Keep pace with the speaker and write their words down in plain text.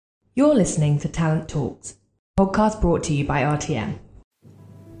You're listening to Talent Talks, a podcast brought to you by RTM.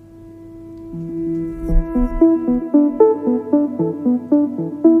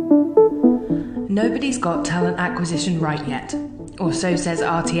 Nobody's got talent acquisition right yet, or so says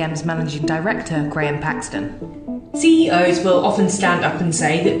RTM's Managing Director, Graeme Paxton. CEOs will often stand up and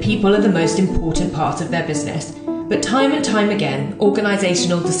say that people are the most important part of their business, but time and time again,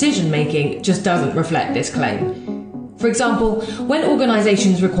 organisational decision-making just doesn't reflect this claim. For example, when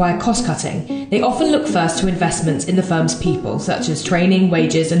organisations require cost-cutting, they often look first to investments in the firm's people, such as training,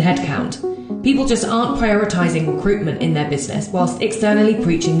 wages and headcount. People just aren't prioritising recruitment in their business, whilst externally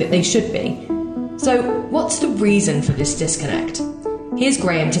preaching that they should be. So, what's the reason for this disconnect? Here's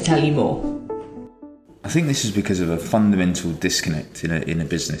Graeme to tell you more. I think this is because of a fundamental disconnect in a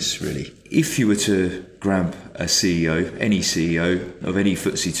business, really. If you were to grab a CEO, any CEO of any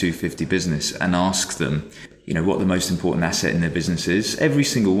FTSE 250 business and ask them, what the most important asset in their business is, every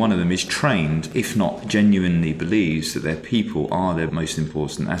single one of them is trained, if not genuinely believes that their people are their most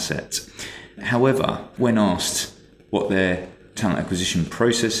important asset. However, when asked what their talent acquisition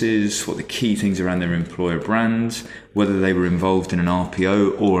process is, what the key things around their employer brand, whether they were involved in an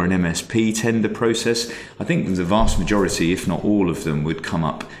RPO or an MSP tender process, I think the vast majority, if not all of them, would come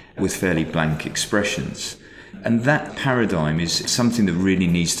up with fairly blank expressions. And that paradigm is something that really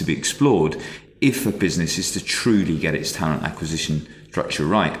needs to be explored if a business is to truly get its talent acquisition structure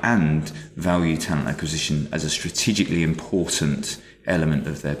right and value talent acquisition as a strategically important element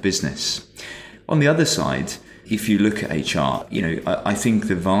of their business. On the other side, if you look at HR, I think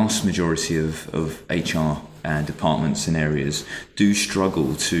the vast majority of HR departments and areas do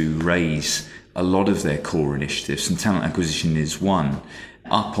struggle to raise a lot of their core initiatives, and talent acquisition is one,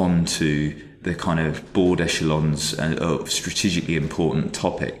 up onto the kind of board echelons of strategically important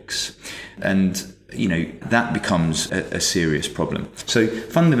topics. And, that becomes a serious problem. So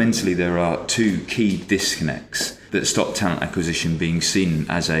fundamentally, there are two key disconnects that stop talent acquisition being seen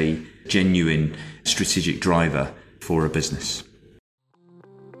as a genuine strategic driver for a business.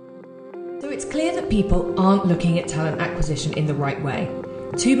 So it's clear that people aren't looking at talent acquisition in the right way.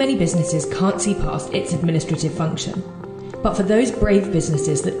 Too many businesses can't see past its administrative function. But for those brave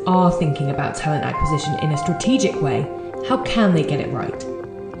businesses that are thinking about talent acquisition in a strategic way, how can they get it right?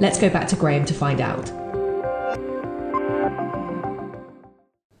 Let's go back to Graeme to find out.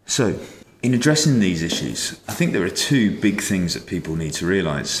 So, in addressing these issues, I think there are two big things that people need to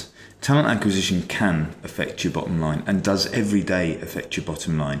realise. Talent acquisition can affect your bottom line and does every day affect your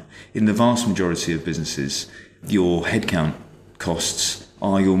bottom line. In the vast majority of businesses, your headcount costs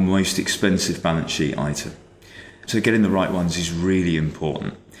are your most expensive balance sheet item. So getting the right ones is really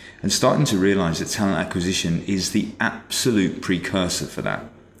important. And starting to realise that talent acquisition is the absolute precursor for that.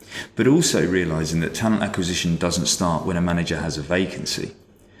 But also realising that talent acquisition doesn't start when a manager has a vacancy.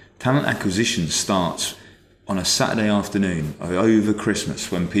 Talent acquisition starts on a Saturday afternoon over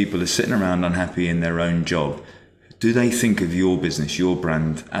Christmas when people are sitting around unhappy in their own job. Do they think of your business, your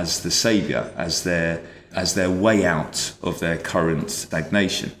brand, as the saviour, as their way out of their current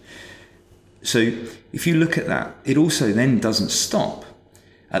stagnation? So if you look at that, it also then doesn't stop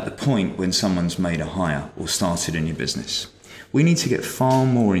at the point when someone's made a hire or started a new business. We need to get far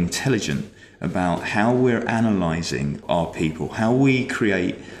more intelligent about how we're analysing our people, how we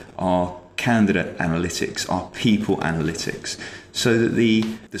create our candidate analytics, our people analytics, so that the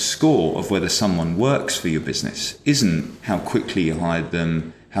score of whether someone works for your business isn't how quickly you hired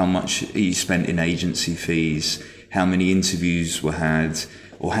them, how much you spent in agency fees, how many interviews were had,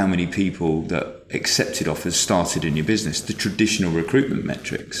 or how many people that accepted offers started in your business, the traditional recruitment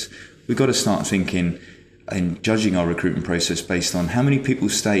metrics. We've got to start thinking and judging our recruitment process based on how many people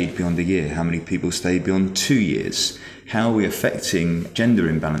stayed beyond a year, how many people stayed beyond 2 years, how are we affecting gender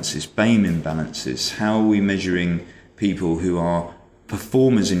imbalances, BAME imbalances, how are we measuring people who are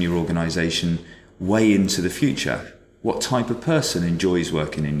performers in your organisation way into the future? What type of person enjoys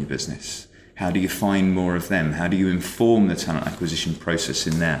working in your business? How do you find more of them? How do you inform the talent acquisition process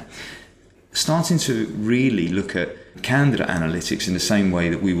in there? Starting to really look at candidate analytics in the same way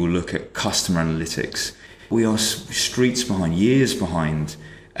that we will look at customer analytics. We are streets behind, years behind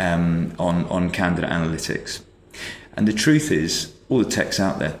on candidate analytics. And the truth is, all the tech's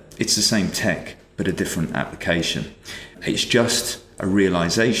out there. It's the same tech, but a different application. It's just a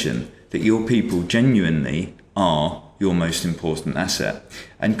realisation that your people genuinely are your most important asset.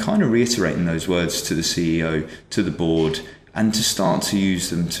 And kind of reiterating those words to the CEO, to the board, and to start to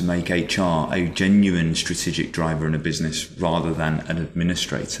use them to make HR a genuine strategic driver in a business rather than an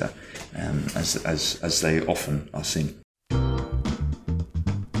administrator, as they often are seen.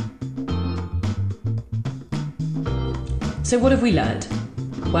 So what have we learned?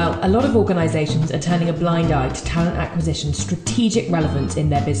 Well, a lot of organisations are turning a blind eye to talent acquisition's strategic relevance in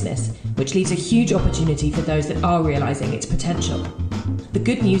their business, which leaves a huge opportunity for those that are realising its potential. The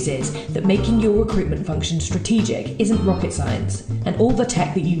good news is that making your recruitment function strategic isn't rocket science, and all the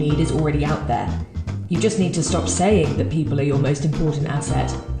tech that you need is already out there. You just need to stop saying that people are your most important asset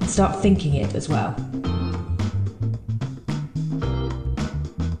and start thinking it as well.